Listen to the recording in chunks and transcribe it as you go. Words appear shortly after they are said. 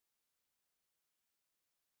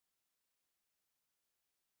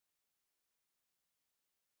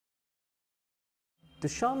The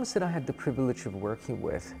shamans that I had the privilege of working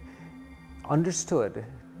with understood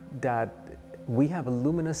that we have a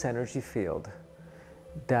luminous energy field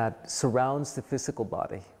that surrounds the physical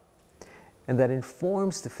body and that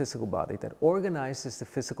informs the physical body, that organizes the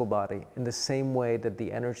physical body in the same way that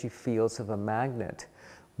the energy fields of a magnet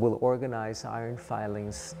will organize iron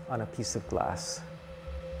filings on a piece of glass.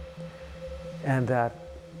 And that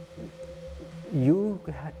you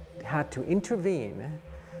had to intervene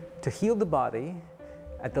to heal the body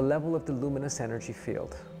at the level of the luminous energy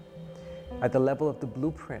field, at the level of the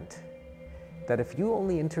blueprint, that if you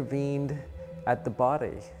only intervened at the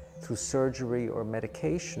body through surgery or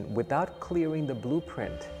medication without clearing the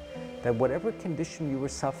blueprint, that whatever condition you were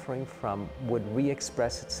suffering from would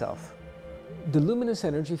re-express itself. The luminous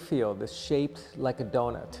energy field is shaped like a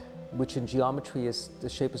donut, which in geometry the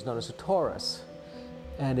shape is known as a torus.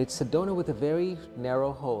 And it's a donut with a very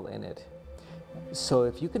narrow hole in it. So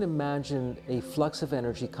if you can imagine a flux of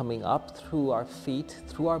energy coming up through our feet,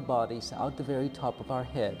 through our bodies, out the very top of our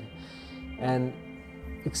head, and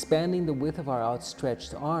expanding the width of our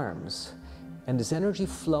outstretched arms, and this energy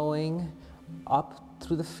flowing up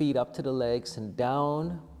through the feet, up to the legs, and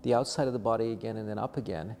down the outside of the body again, and then up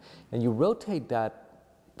again, and you rotate that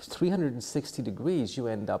 360 degrees, you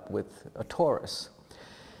end up with a torus.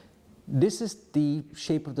 This is the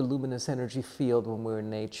shape of the luminous energy field when we're in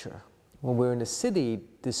nature. When we're in a city,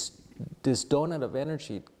 this donut of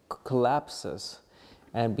energy collapses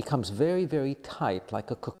and becomes very, very tight,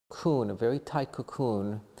 like a cocoon, a very tight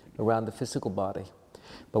cocoon around the physical body.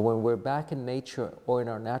 But when we're back in nature or in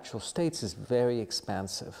our natural states, it's very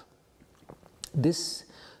expansive. This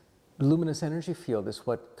luminous energy field is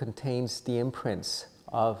what contains the imprints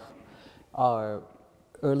of our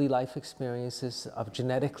early life experiences, of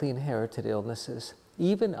genetically inherited illnesses,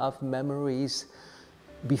 even of memories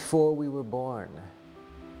before we were born,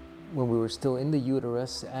 when we were still in the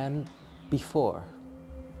uterus and before.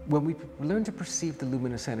 When we learn to perceive the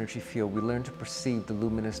luminous energy field, we learn to perceive the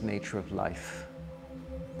luminous nature of life.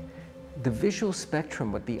 The visual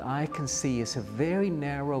spectrum, what the eye can see, is a very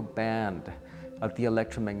narrow band of the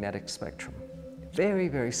electromagnetic spectrum. Very,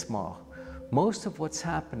 very small. Most of what's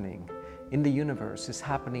happening in the universe is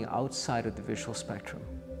happening outside of the visual spectrum.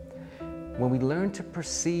 When we learn to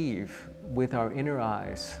perceive with our inner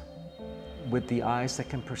eyes, with the eyes that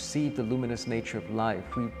can perceive the luminous nature of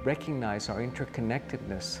life, we recognize our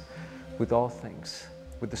interconnectedness with all things,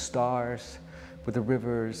 with the stars, with the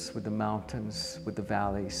rivers, with the mountains, with the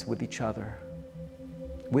valleys, with each other,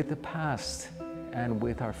 with the past, and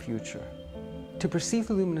with our future. To perceive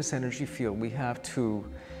the luminous energy field, we have to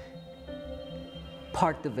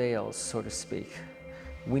part the veils, so to speak.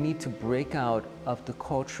 We need to break out of the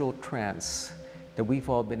cultural trance that we've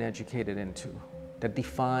all been educated into, that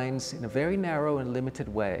defines in a very narrow and limited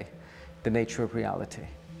way the nature of reality.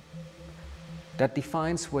 That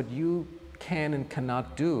defines what you can and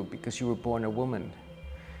cannot do because you were born a woman,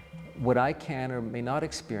 what I can or may not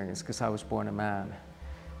experience because I was born a man.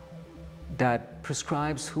 That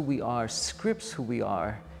prescribes who we are, scripts who we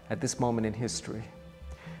are at this moment in history.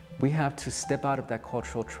 We have to step out of that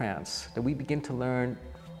cultural trance that we begin to learn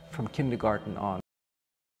from kindergarten on.